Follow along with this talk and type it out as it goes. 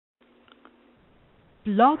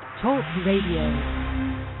Blog Talk Radio.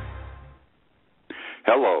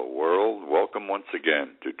 Hello, world. Welcome once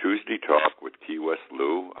again to Tuesday Talk with Key West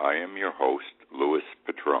Lou. I am your host, Louis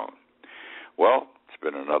Patrone. Well, it's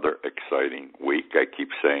been another exciting week. I keep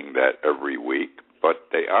saying that every week, but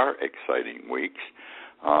they are exciting weeks.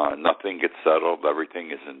 Nothing gets settled. Everything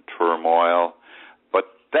is in turmoil. But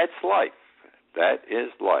that's life. That is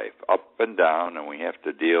life. Up and down, and we have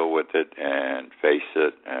to deal with it and face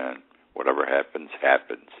it, and whatever happens,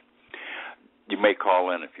 happens. You may call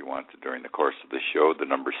in if you want to during the course of the show. The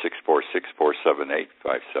number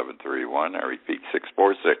 646-478-5731. I repeat,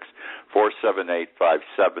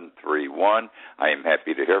 646-478-5731. I am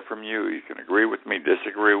happy to hear from you. You can agree with me,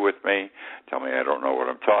 disagree with me, tell me I don't know what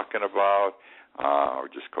I'm talking about, or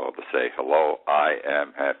just call to say hello. I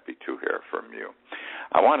am happy to hear from you.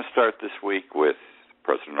 I want to start this week with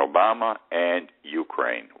President Obama and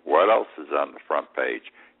Ukraine. What else is on the front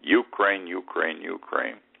page? Ukraine.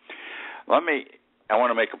 I want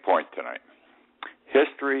to make a point tonight.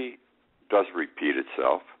 History does repeat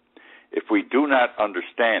itself. If we do not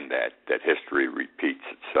understand that history repeats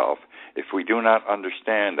itself, if we do not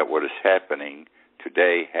understand that what is happening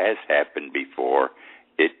today has happened before,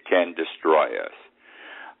 it can destroy us.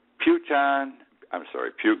 Putin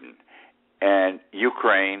and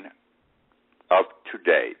Ukraine of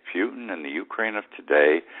today, Putin and the Ukraine of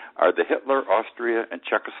today, are the Hitler, Austria, and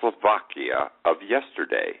Czechoslovakia of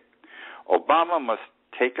yesterday. Obama must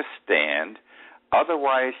take a stand,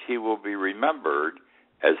 otherwise he will be remembered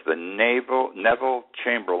as the Neville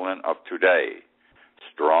Chamberlain of today.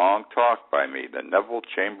 Strong talk by me, the Neville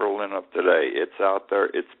Chamberlain of today. It's out there,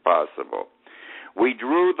 it's possible. We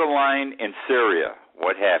drew the line in Syria.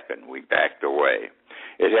 What happened? We backed away.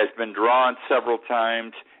 It has been drawn several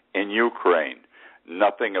times in Ukraine.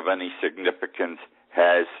 Nothing of any significance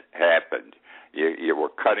has happened. You were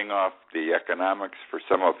cutting off the economics for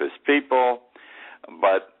some of his people,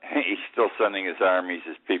 but he's still sending his armies,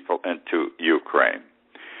 his people into Ukraine.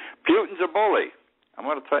 Putin's a bully. I'm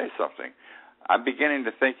going to tell you something. I'm beginning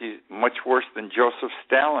to think he's much worse than Joseph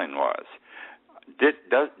Stalin was. Did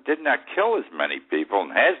not kill as many people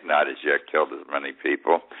and has not as yet killed as many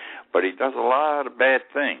people, but he does a lot of bad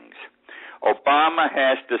things. Obama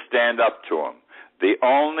has to stand up to him. The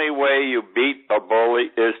only way you beat a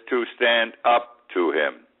bully is to stand up to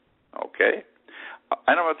him. Okay?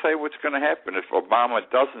 And I'm going to tell you what's going to happen if Obama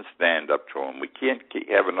doesn't stand up to him. We can't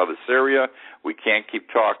have another Syria. We can't keep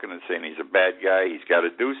talking and saying he's a bad guy. He's got to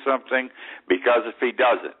do something, because if he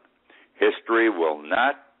doesn't, history will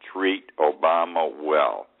not treat Obama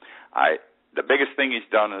well. The biggest thing he's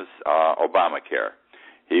done is Obamacare.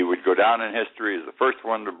 He would go down in history as the first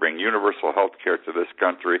one to bring universal health care to this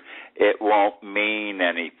country. It won't mean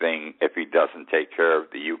anything if he doesn't take care of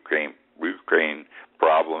the Ukraine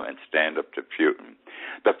problem and stand up to Putin.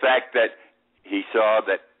 The fact that he saw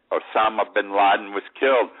that Osama bin Laden was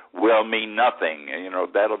killed will mean nothing.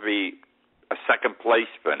 That'll be a second place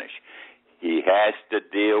finish. He has to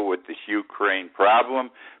deal with this Ukraine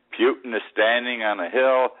problem. Putin is standing on a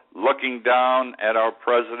hill looking down at our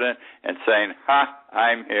president and saying,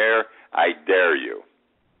 I'm here, I dare you.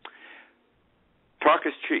 Talk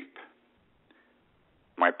is cheap.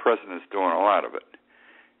 My president's doing a lot of it,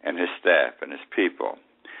 and his staff and his people.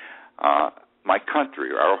 My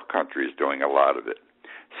country, our country, is doing a lot of it.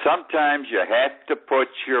 Sometimes you have to put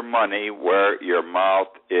your money where your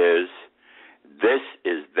mouth is. This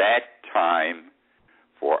is that time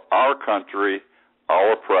for our country,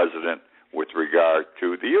 our president, with regard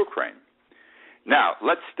to the Ukraine. Now,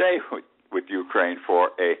 let's stay with Ukraine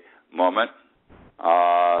for a moment.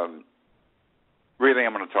 Really,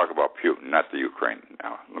 I'm going to talk about Putin, not the Ukraine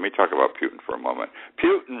now. Let me talk about Putin for a moment.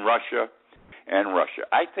 Putin, Russia.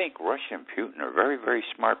 I think Russia and Putin are very, very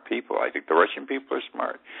smart people. I think the Russian people are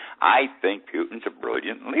smart. I think Putin's a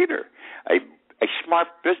brilliant leader. A smart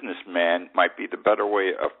businessman might be the better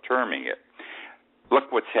way of terming it.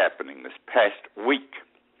 Look what's happening this past week.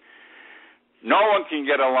 No one can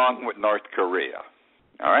get along with North Korea.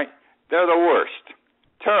 All right? They're the worst.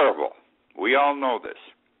 Terrible. We all know this.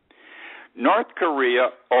 North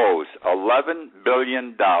Korea owes $11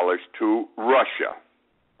 billion to Russia.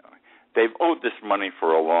 They've owed this money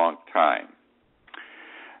for a long time.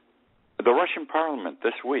 The Russian parliament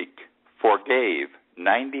this week forgave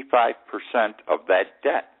 95% of that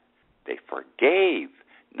debt. They forgave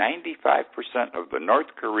 95% of the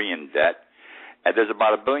North Korean debt, and there's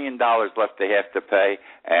about $1 billion left they have to pay,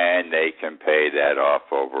 and they can pay that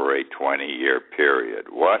off over a 20-year period.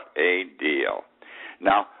 What a deal.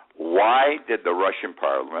 Now, why did the Russian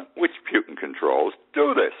parliament, which Putin controls,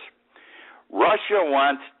 do this? Russia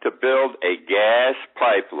wants to build a gas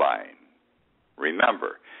pipeline.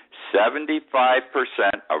 Remember, 75%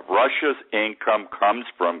 of Russia's income comes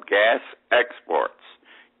from gas exports.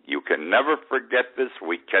 You can never forget this.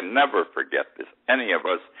 We can never forget this, any of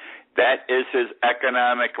us. That is his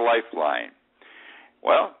economic lifeline.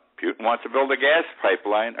 Well, Putin wants to build a gas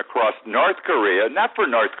pipeline across North Korea, not for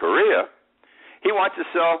North Korea. He wants to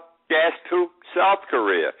sell gas to South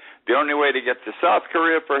Korea. The only way to get to South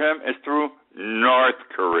Korea for him is through North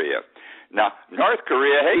Korea. Now, North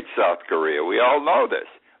Korea hates South Korea. We all know this.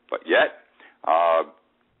 But yet,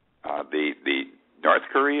 the North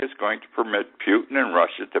Korea is going to permit Putin and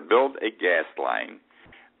Russia to build a gas line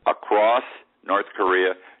across North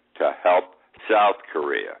Korea to help South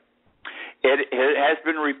Korea. It has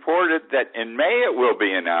been reported that in May it will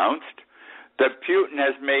be announced that Putin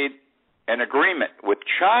has made an agreement with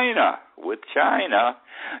China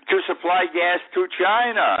to supply gas to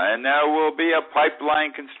China, and there will be a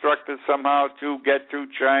pipeline constructed somehow to get to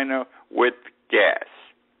China with gas.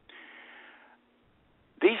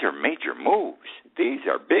 These are major moves. These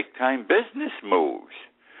are big-time business moves.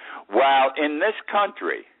 While in this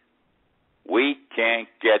country, we can't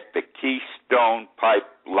get the Keystone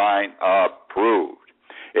Pipeline approved.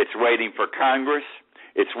 It's waiting for Congress.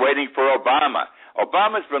 It's waiting for Obama.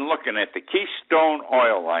 Obama's been looking at the Keystone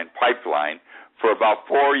Oil Line pipeline for about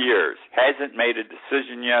 4 years. Hasn't made a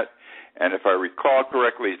decision yet. And if I recall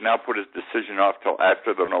correctly, he's now put his decision off till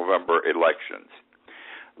after the November elections.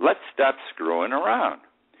 Let's stop screwing around.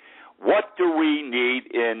 What do we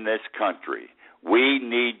need in this country? We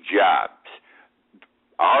need jobs.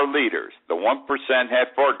 Our leaders, the 1%,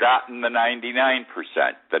 have forgotten the 99%.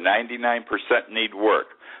 The 99% need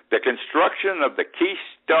work. The construction of the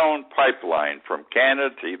Keystone Pipeline from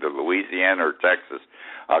Canada to either Louisiana or Texas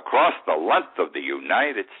across the length of the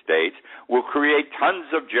United States will create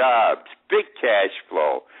tons of jobs, big cash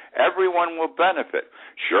flow. Everyone will benefit.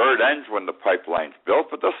 Sure, it ends when the pipeline's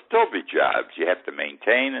built, but there'll still be jobs you have to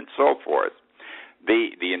maintain and so forth.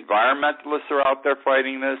 The environmentalists are out there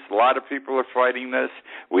fighting this. A lot of people are fighting this.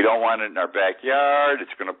 We don't want it in our backyard.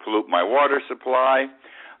 It's going to pollute my water supply,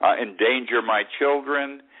 endanger my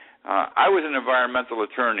children. I was an environmental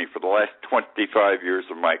attorney for the last 25 years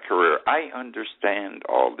of my career. I understand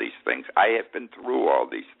all these things. I have been through all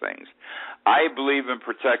these things. I believe in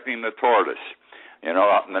protecting the tortoise,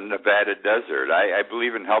 out in the Nevada desert. I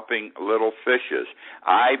believe in helping little fishes.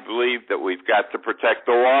 I believe that we've got to protect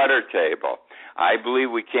the water table. I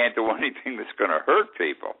believe we can't do anything that's going to hurt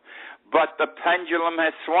people. But the pendulum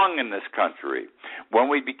has swung in this country. When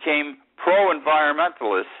we became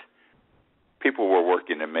pro-environmentalists, people were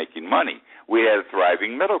working and making money. We had a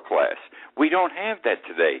thriving middle class. We don't have that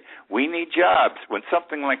today. We need jobs. When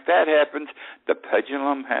something like that happens, the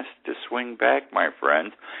pendulum has to swing back, my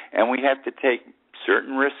friend, and we have to take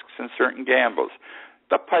certain risks and certain gambles.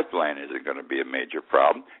 The pipeline isn't going to be a major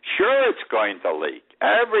problem. Sure, it's going to leak.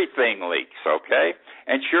 Everything leaks, okay?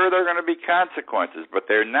 And sure, there are going to be consequences,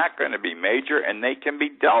 but they're not going to be major, and they can be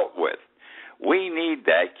dealt with. We need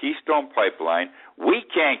that Keystone Pipeline. We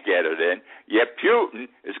can't get it in, yet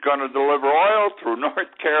Putin is going to deliver oil through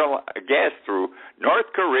gas through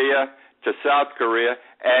North Korea to South Korea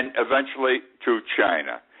and eventually to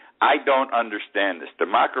China. I don't understand this.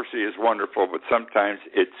 Democracy is wonderful, but sometimes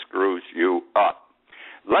it screws you up.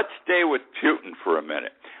 Let's stay with Putin for a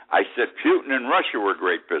minute. I said Putin and Russia were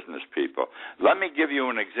great business people. Let me give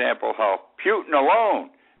you an example how Putin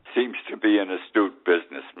alone seems to be an astute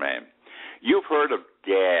businessman. You've heard of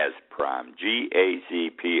Gazprom,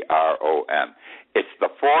 Gazprom. It's the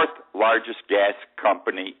fourth largest gas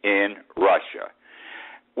company in Russia.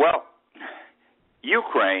 Well,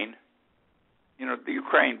 Ukraine, the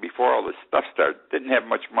Ukraine, before all this stuff started, didn't have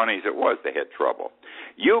much money as it was. They had trouble.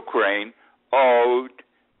 Ukraine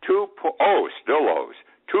still owes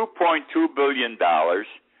 $2.2 billion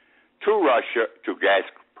to Russia, to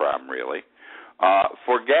Gazprom, really,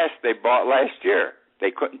 for gas they bought last year. They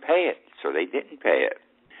couldn't pay it, so they didn't pay it.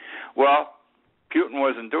 Well, Putin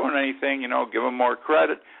wasn't doing anything, give him more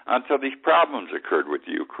credit, until these problems occurred with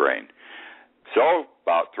Ukraine. So,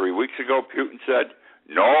 about 3 weeks ago, Putin said,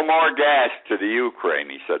 no more gas to the Ukraine,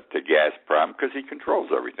 he said to Gazprom, because he controls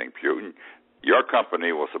everything. Putin, your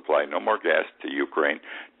company will supply no more gas to Ukraine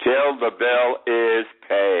till the bill is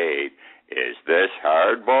paid. Is this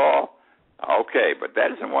hardball? Okay, but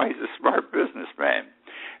that isn't why he's a smart businessman.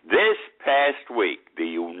 This past week, the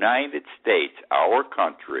United States, our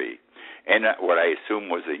country, and what I assume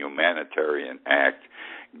was a humanitarian act,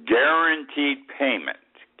 guaranteed payment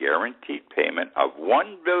of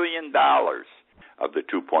 $1 billion of the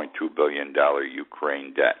 $2.2 billion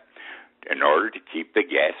Ukraine debt in order to keep the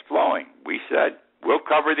gas flowing. We said, We'll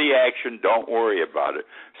cover the action. Don't worry about it.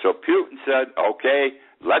 So Putin said, okay,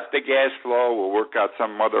 let the gas flow. We'll work out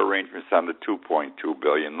some other arrangements on the $2.2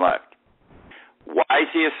 billion left. Why is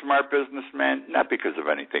he a smart businessman? Not because of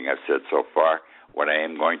anything I've said so far. What I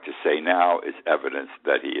am going to say now is evidence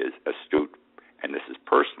that he is astute, and this is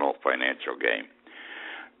personal financial gain.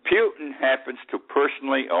 Putin happens to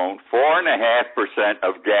personally own 4.5%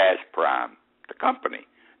 of Gazprom, the company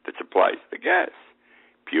that supplies the gas.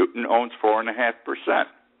 Putin owns 4.5%.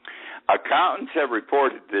 Accountants have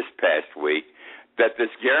reported this past week that this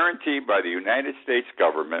guarantee by the United States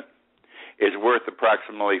government is worth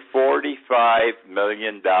approximately $45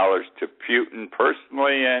 million to Putin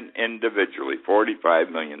personally and individually,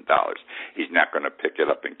 $45 million. He's not going to pick it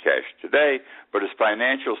up in cash today, but his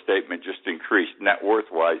financial statement just increased net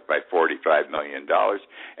worth-wise by $45 million.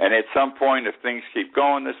 And at some point, if things keep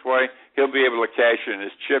going this way, he'll be able to cash in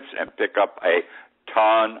his chips and pick up a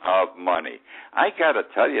ton of money. I got to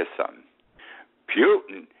tell you something.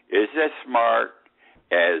 Putin is as smart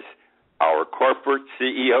as our corporate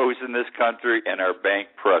CEOs in this country and our bank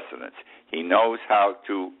presidents. He knows how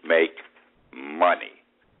to make money,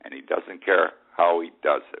 and he doesn't care how he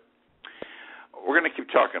does it. We're going to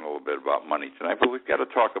keep talking a little bit about money tonight, but we've got to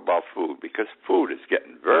talk about food because food is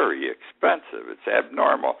getting very expensive. It's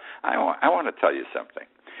abnormal. I want to tell you something.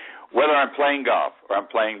 Whether I'm playing golf or I'm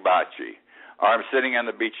playing bocce or I'm sitting on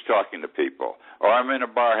the beach talking to people or I'm in a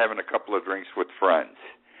bar having a couple of drinks with friends,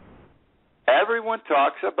 everyone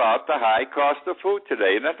talks about the high cost of food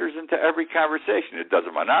today. It enters into every conversation. It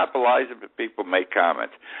doesn't monopolize it, but people make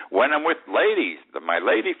comments. When I'm with ladies, my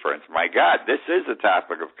lady friends, my God, this is a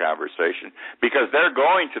topic of conversation because they're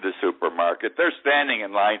going to the supermarket. They're standing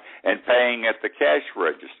in line and paying at the cash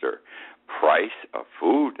register. Price of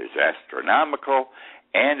food is astronomical,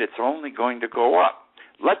 and it's only going to go up.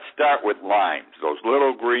 Let's start with limes, those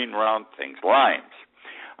little green round things, limes.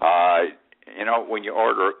 When you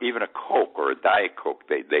order even a Coke or a Diet Coke,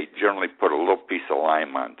 they generally put a little piece of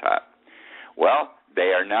lime on top. Well,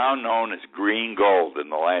 they are now known as green gold in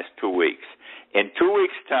the last 2 weeks. In 2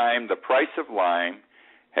 weeks' time, the price of lime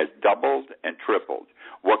has doubled and tripled.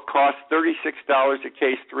 What cost $36 a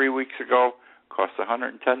case 3 weeks ago costs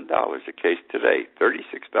 $110 a case today,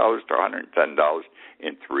 $36 to $110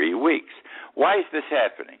 in 3 weeks. Why is this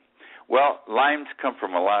happening? Well, limes come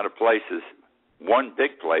from a lot of places. One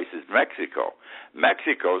big place is Mexico.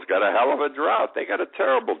 Mexico's got a hell of a drought. They got a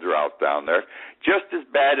terrible drought down there, just as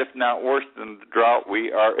bad, if not worse, than the drought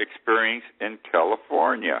we are experiencing in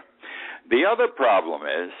California. The other problem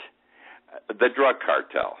is the drug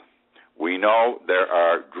cartel. We know there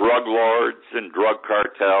are drug lords and drug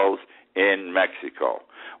cartels in Mexico.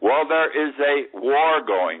 Well, there is a war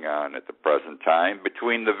going on at the present time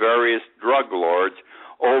between the various drug lords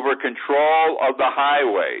over control of the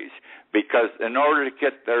highways, because in order to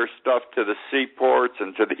get their stuff to the seaports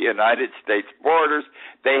and to the United States borders,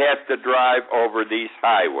 they have to drive over these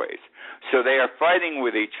highways. So they are fighting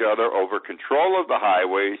with each other over control of the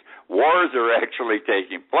highways. Wars are actually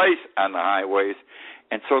taking place on the highways,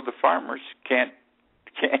 and so the farmers can't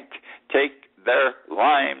take their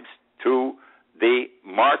limes to the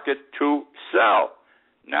market to sell.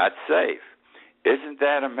 Not safe. Isn't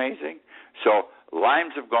that amazing? So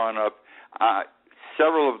limes have gone up.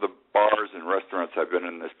 Several of the bars and restaurants I've been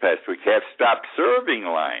in this past week have stopped serving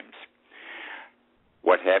limes.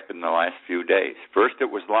 What happened the last few days? First it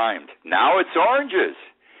was limes. Now it's oranges.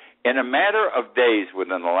 In a matter of days,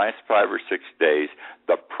 within the last 5 or 6 days,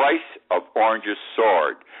 the price of oranges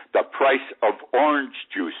soared. The price of orange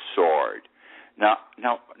juice soared. Now,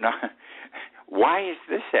 why is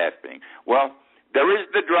this happening? Well, there is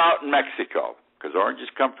the drought in Mexico, because oranges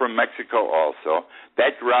come from Mexico also.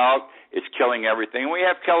 That drought is killing everything. We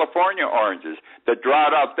have California oranges. The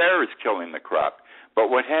drought out there is killing the crop. But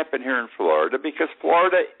what happened here in Florida, because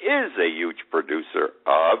Florida is a huge producer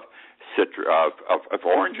of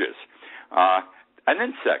oranges, an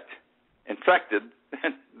insect infected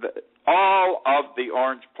all of the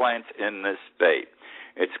orange plants in this state.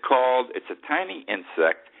 It's a tiny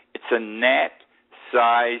insect. It's a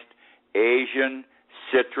gnat-sized Asian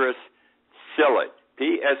citrus psyllid,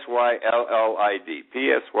 P-S-Y-L-L-I-D.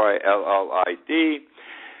 P-S-Y-L-L-I-D.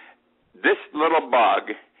 This little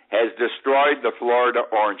bug has destroyed the Florida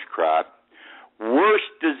orange crop.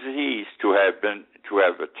 Worst disease to have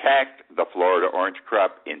attacked the Florida orange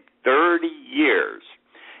crop in 30 years.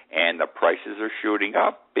 And the prices are shooting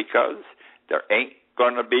up because there ain't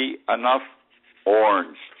going to be enough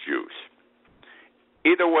orange juice.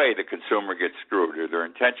 Either way, the consumer gets screwed, either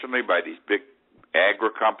intentionally by these big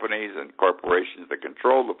agri-companies and corporations that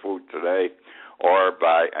control the food today, or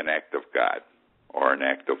by an act of God. or an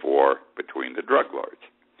act of war between the drug lords.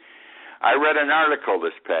 I read an article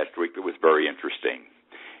this past week that was very interesting.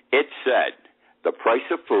 It said the price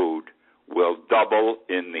of food will double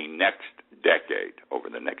in the next decade. Over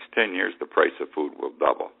the next 10 years, the price of food will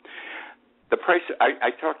double. The price,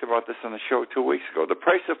 I talked about this on the show 2 weeks ago. The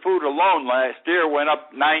price of food alone last year went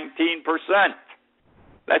up 19%.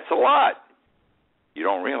 That's a lot. You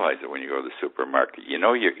don't realize it when you go to the supermarket. You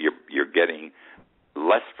know you're getting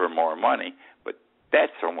less for more money, but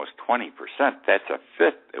that's almost 20%. That's a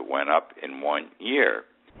fifth it went up in 1 year.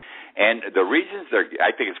 And the reasons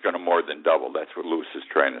I think it's going to more than double. That's what Lewis is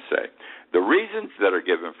trying to say. The reasons that are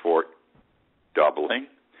given for doubling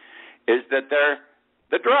is that they're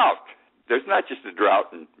the drought. There's not just a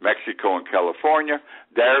drought in Mexico and California.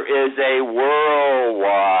 There is a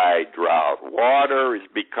worldwide drought. Water is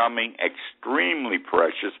becoming extremely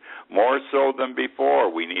precious, more so than before.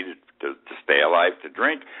 We need it to stay alive to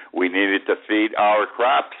drink. We need it to feed our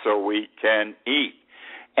crops so we can eat.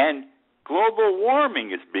 And global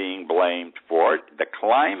warming is being blamed for it. The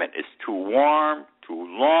climate is too warm, too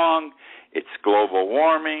long. It's global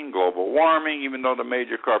warming, even though the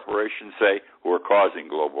major corporations say who are causing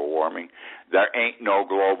global warming, there ain't no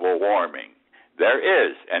global warming. There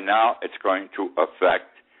is, and now it's going to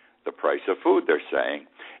affect the price of food, they're saying.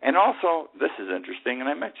 And also, this is interesting, and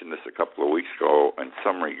I mentioned this a couple of weeks ago in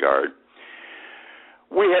some regard.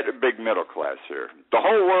 We had a big middle class here. The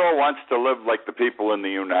whole world wants to live like the people in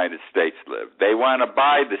the United States live. They want to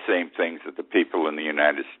buy the same things that the people in the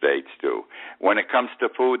United States do. When it comes to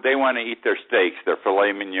food, they want to eat their steaks, their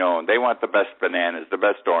filet mignon. They want the best bananas, the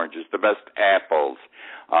best oranges, the best apples.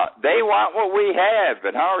 They want what we have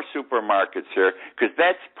in our supermarkets here because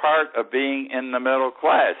that's part of being in the middle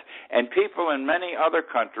class. And people in many other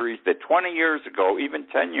countries that 20 years ago, even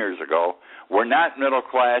 10 years ago, were not middle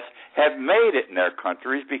class have made it in their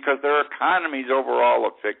countries because their economies overall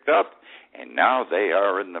have picked up. And now they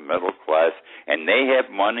are in the middle class and they have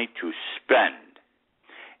money to spend.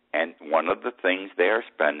 And one of the things they are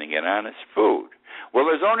spending it on is food. Well,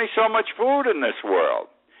 there's only so much food in this world.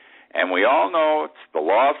 And we all know it's the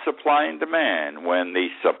law of supply and demand. When the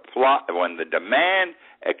demand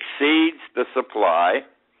exceeds the supply,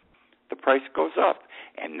 the price goes up.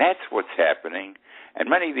 And that's what's happening. And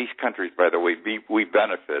many of these countries, by the way, we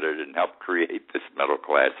benefited and helped create this middle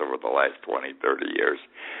class over the last 20, 30 years.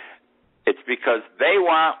 It's because they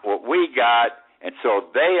want what we got, and so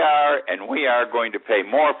they are, and we are going to pay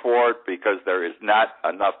more for it because there is not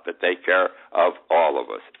enough to take care of all of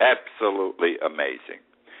us. Absolutely amazing.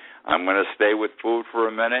 I'm going to stay with food for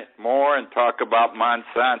a minute more and talk about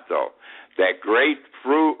Monsanto, that great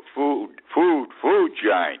food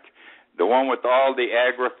giant, the one with all the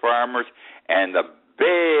agri-farmers and the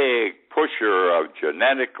big pusher of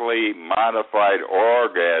genetically modified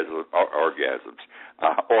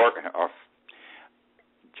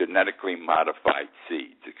genetically modified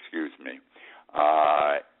seeds,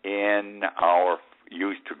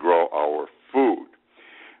 used to grow our food.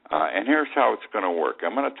 And here's how it's going to work.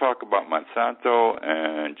 I'm going to talk about Monsanto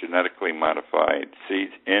and genetically modified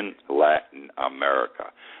seeds in Latin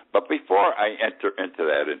America. But before I enter into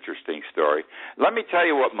that interesting story, let me tell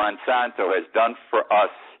you what Monsanto has done for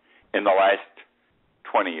us in the last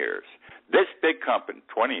 20 years. This big company,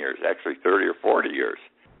 20 years, actually 30 or 40 years,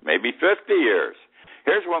 maybe 50 years.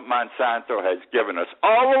 Here's what Monsanto has given us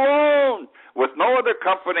all alone with no other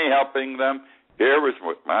company helping them. Here is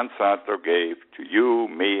what Monsanto gave to you,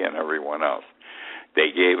 me, and everyone else. They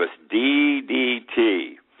gave us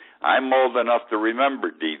DDT. I'm old enough to remember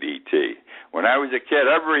DDT. When I was a kid,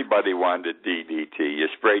 everybody wanted DDT. You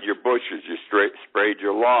sprayed your bushes. You sprayed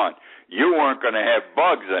your lawn. You weren't going to have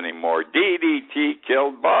bugs anymore. DDT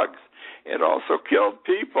killed bugs. It also killed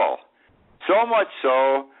people. So much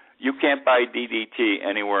so, you can't buy DDT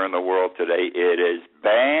anywhere in the world today. It is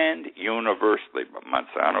banned universally, but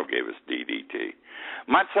Monsanto gave us DDT.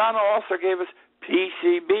 Monsanto also gave us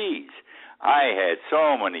PCBs. I had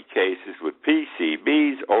so many cases with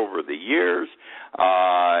PCBs over the years.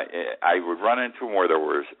 I would run into them where there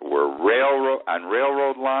were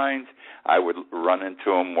railroad lines. I would run into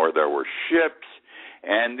them where there were ships.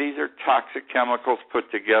 And these are toxic chemicals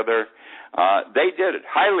put together. They did it.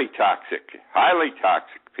 Highly toxic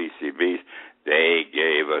PCBs. They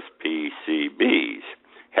gave us PCBs,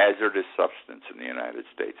 hazardous substance in the United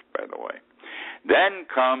States, by the way. Then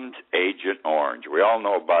comes Agent Orange. We all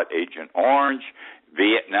know about Agent Orange.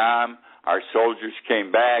 Vietnam, our soldiers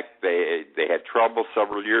came back. They had trouble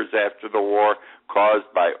several years after the war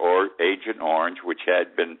caused by Agent Orange, which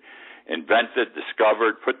had been invented,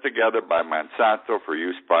 discovered, put together by Monsanto for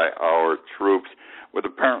use by our troops, with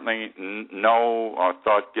apparently no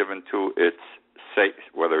thought given to its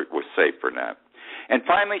whether it was safe or not. And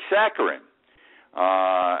finally, saccharin.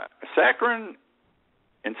 Saccharin,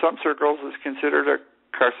 in some circles, is considered a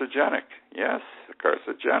carcinogenic. Yes, a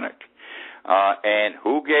carcinogenic. And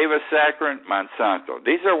who gave us saccharin? Monsanto.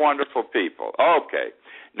 These are wonderful people. Okay.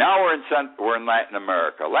 Now we're in Latin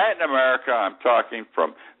America. Latin America, I'm talking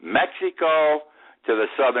from Mexico to the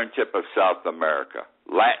southern tip of South America.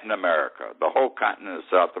 Latin America, the whole continent of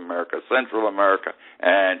South America, Central America,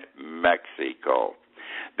 and Mexico.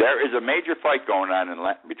 There is a major fight going on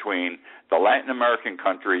between the Latin American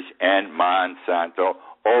countries and Monsanto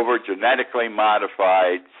over genetically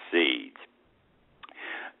modified seeds.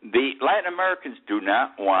 The Latin Americans do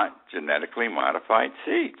not want genetically modified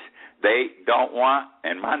seeds. They don't want,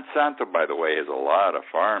 and Monsanto, by the way, has a lot of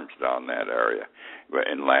farms down that area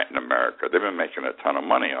in Latin America. They've been making a ton of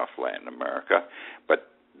money off Latin America, but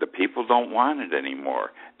the people don't want it anymore.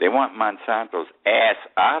 They want Monsanto's ass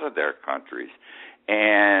out of their countries.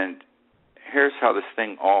 And here's how this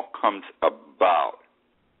thing all comes about.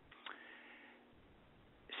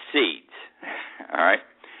 Seeds, all right?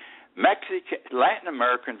 Latin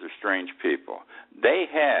Americans are strange people. They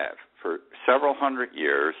have, for several hundred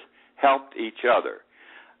years, helped each other.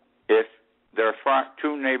 If there are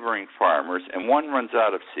two neighboring farmers and one runs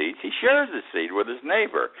out of seeds, he shares the seed with his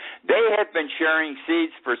neighbor. They have been sharing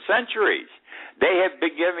seeds for centuries. They have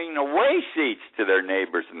been giving away seeds to their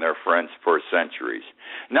neighbors and their friends for centuries.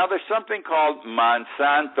 Now, there's something called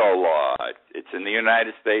Monsanto law. It's in the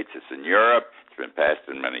United States. It's in Europe. It's been passed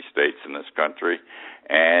in many states in this country.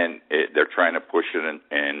 And they're trying to push it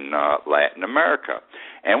in Latin America.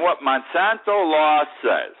 And what Monsanto law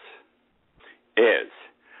says is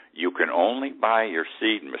you can only buy your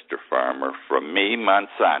seed, Mr. Farmer, from me,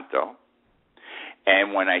 Monsanto.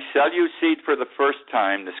 And when I sell you seed for the first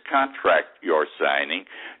time, this contract you're signing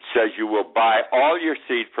says you will buy all your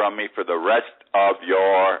seed from me for the rest of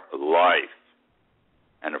your life.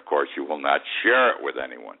 And, of course, you will not share it with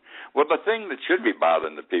anyone. Well, the thing that should be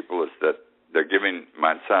bothering the people is that they're giving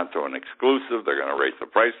Monsanto an exclusive. They're going to raise the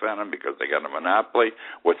price on them because they got a monopoly.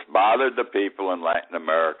 What's bothered the people in Latin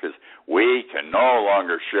America is we can no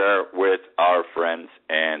longer share with our friends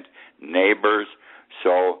and neighbors.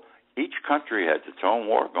 So each country has its own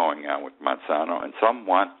war going on with Monsanto, and some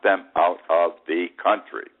want them out of the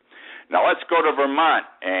country. Now let's go to Vermont,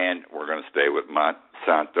 and we're going to stay with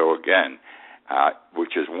Monsanto again,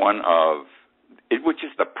 which is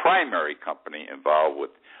the primary company involved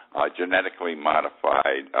with genetically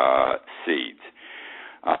modified seeds.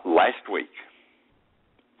 Last week,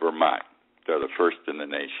 Vermont, they're the first in the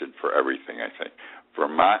nation for everything, I think. The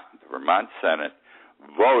Vermont Senate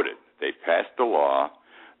voted. They passed a law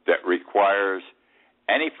that requires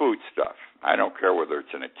any foodstuff, I don't care whether it's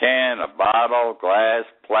in a can, a bottle, glass,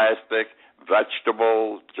 plastic,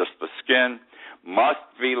 vegetable, just the skin, must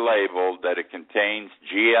be labeled that it contains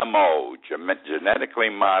GMO, genetically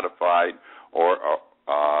modified, or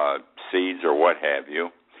seeds or what have you,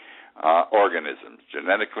 organisms, I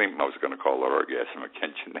was going to call it orgasm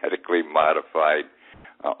again, genetically modified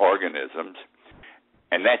organisms.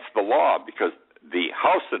 And that's the law because the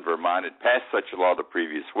House in Vermont had passed such a law the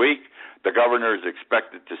previous week. The governor is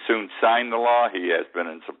expected to soon sign the law. He has been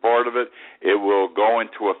in support of it. It will go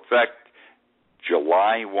into effect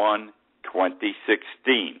July 1,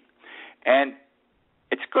 2016. And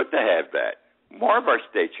it's good to have that. More of our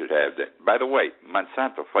states should have that. By the way,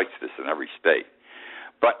 Monsanto fights this in every state.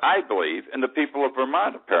 But I believe, and the people of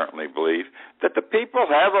Vermont apparently believe, that the people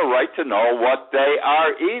have a right to know what they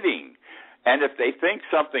are eating. And if they think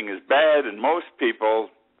something is bad, and most people,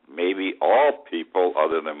 maybe all people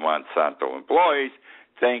other than Monsanto employees,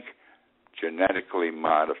 think genetically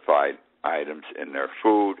modified items in their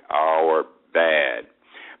food are bad.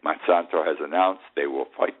 Monsanto has announced they will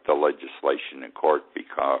fight the legislation in court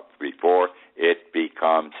before it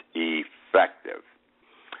becomes effective.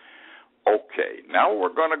 Okay, now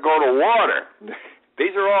we're going to go to water.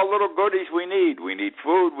 These are all little goodies we need. We need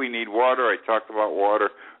food, we need water. I talked about water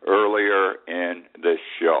earlier in this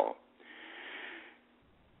show.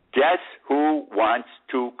 Guess who wants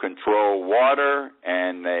to control water?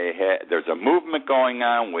 And there's a movement going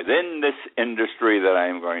on within this industry that I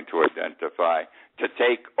am going to identify to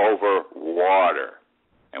take over water.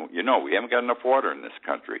 And, we haven't got enough water in this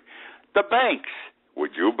country. The banks.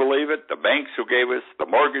 Would you believe it? The banks who gave us the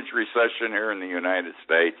mortgage recession here in the United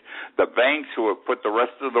States, the banks who have put the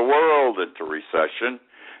rest of the world into recession,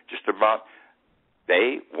 just about,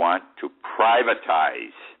 they want to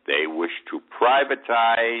privatize. They wish to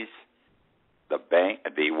privatize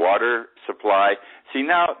the water supply. See,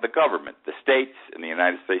 now the government, the states in the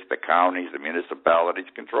United States, the counties, the municipalities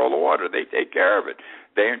control the water. They take care of it.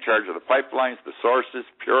 They're in charge of the pipelines, the sources,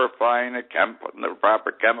 purifying it, putting the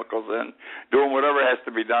proper chemicals in, doing whatever has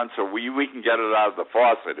to be done so we can get it out of the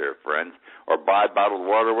faucet here, friends, or buy bottled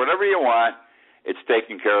water, whatever you want. It's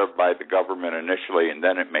taken care of by the government initially, and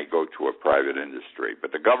then it may go to a private industry.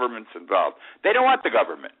 But the government's involved. They don't want the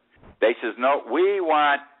government. They says, no, we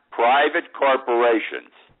want private corporations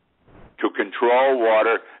to control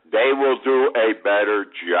water. They will do a better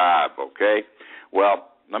job, okay? Well,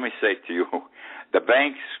 let me say to you, the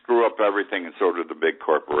banks screw up everything, and so do the big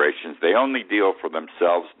corporations. They only deal for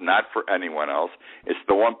themselves, not for anyone else. It's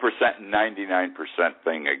the 1% and 99%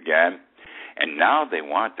 thing again. And now they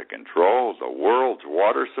want to control the world's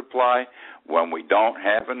water supply when we don't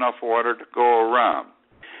have enough water to go around.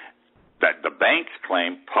 That the banks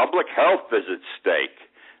claim public health is at stake.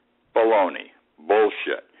 Baloney.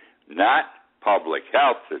 Bullshit. Not public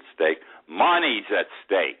health at stake. Money's at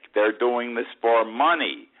stake. They're doing this for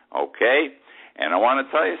money, okay? And I want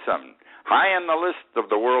to tell you something. High on the list of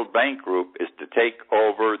the World Bank Group is to take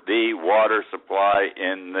over the water supply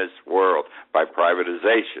in this world by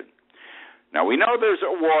privatization. Now, we know there's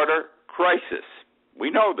a water crisis.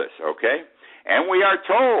 We know this, okay? And we are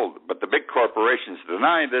told, but the big corporations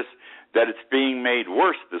deny this, that it's being made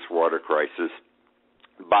worse, this water crisis,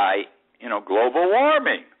 by, global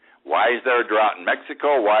warming. Why is there a drought in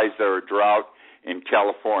Mexico? Why is there a drought in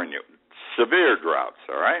California? Severe droughts,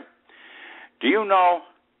 all right? Do you know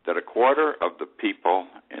that a quarter of the people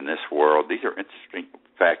in this world, these are interesting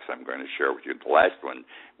facts I'm going to share with you. The last one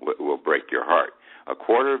will break your heart. A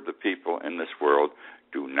quarter of the people in this world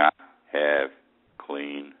do not have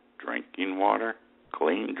clean drinking water.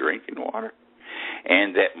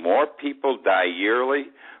 And that more people die yearly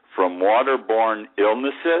from waterborne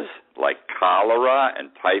illnesses like cholera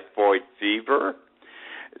and typhoid fever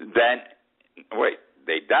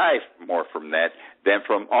they die more from that than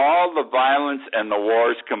from all the violence and the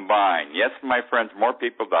wars combined. Yes, my friends, more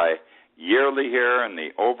people die yearly here, and the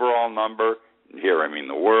overall number, here I mean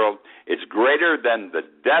the world, is greater than the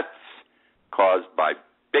deaths caused by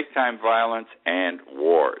big-time violence and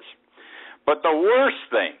wars. But the worst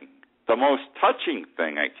thing, the most touching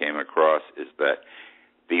thing I came across is that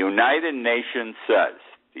the United Nations says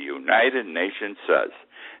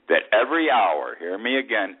that every hour, hear me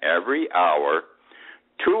again, every hour,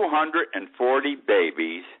 240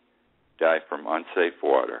 babies die from unsafe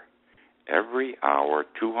water. Every hour,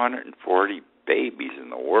 240 babies in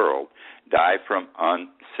the world die from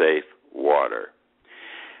unsafe water.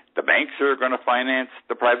 The banks are going to finance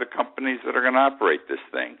the private companies that are going to operate this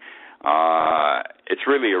thing. It's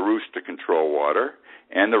really a ruse to control water,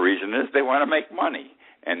 and the reason is they want to make money.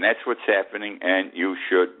 And that's what's happening, and you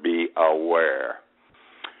should be aware.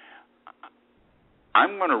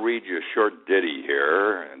 I'm going to read you a short ditty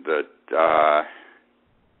here that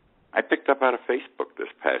I picked up out of Facebook this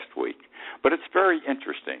past week. But it's very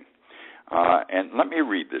interesting. And let me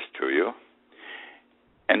read this to you.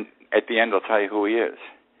 And at the end, I'll tell you who he is.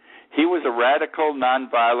 He was a radical,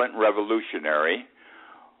 nonviolent revolutionary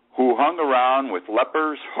who hung around with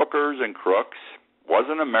lepers, hookers, and crooks, was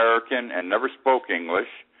an American and never spoke English,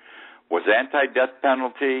 was anti-death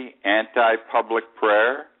penalty, anti-public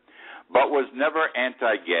prayer, but was never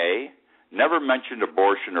anti-gay, never mentioned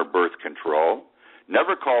abortion or birth control,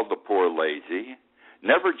 never called the poor lazy,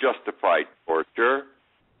 never justified torture,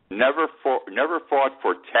 never fought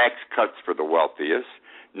for tax cuts for the wealthiest,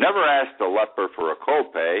 never asked a leper for a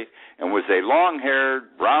copay, and was a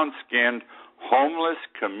long-haired, brown-skinned, homeless,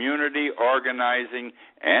 community organizing,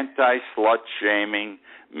 anti-slut-shaming,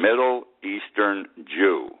 Middle Eastern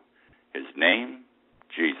Jew. His name,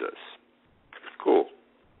 Jesus. Cool.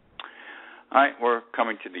 All right, we're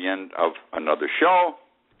coming to the end of another show.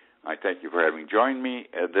 I thank you for having joined me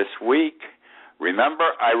this week.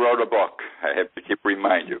 Remember, I wrote a book. I have to keep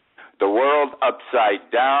reminding you. The World Upside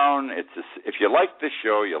Down. If you like this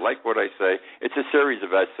show, you like what I say, it's a series of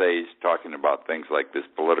essays talking about things like this,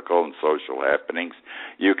 political and social happenings.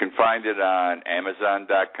 You can find it on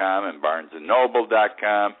Amazon.com and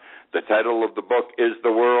BarnesandNoble.com. The title of the book is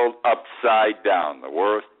The World Upside Down. The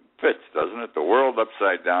word fits, doesn't it? The World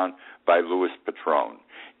Upside Down by Louis Patrone.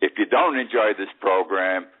 If you don't enjoy this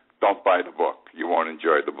program, don't buy the book. You won't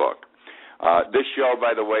enjoy the book. This show,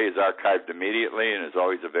 by the way, is archived immediately and is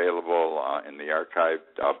always available in the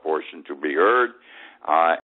archived portion to be heard.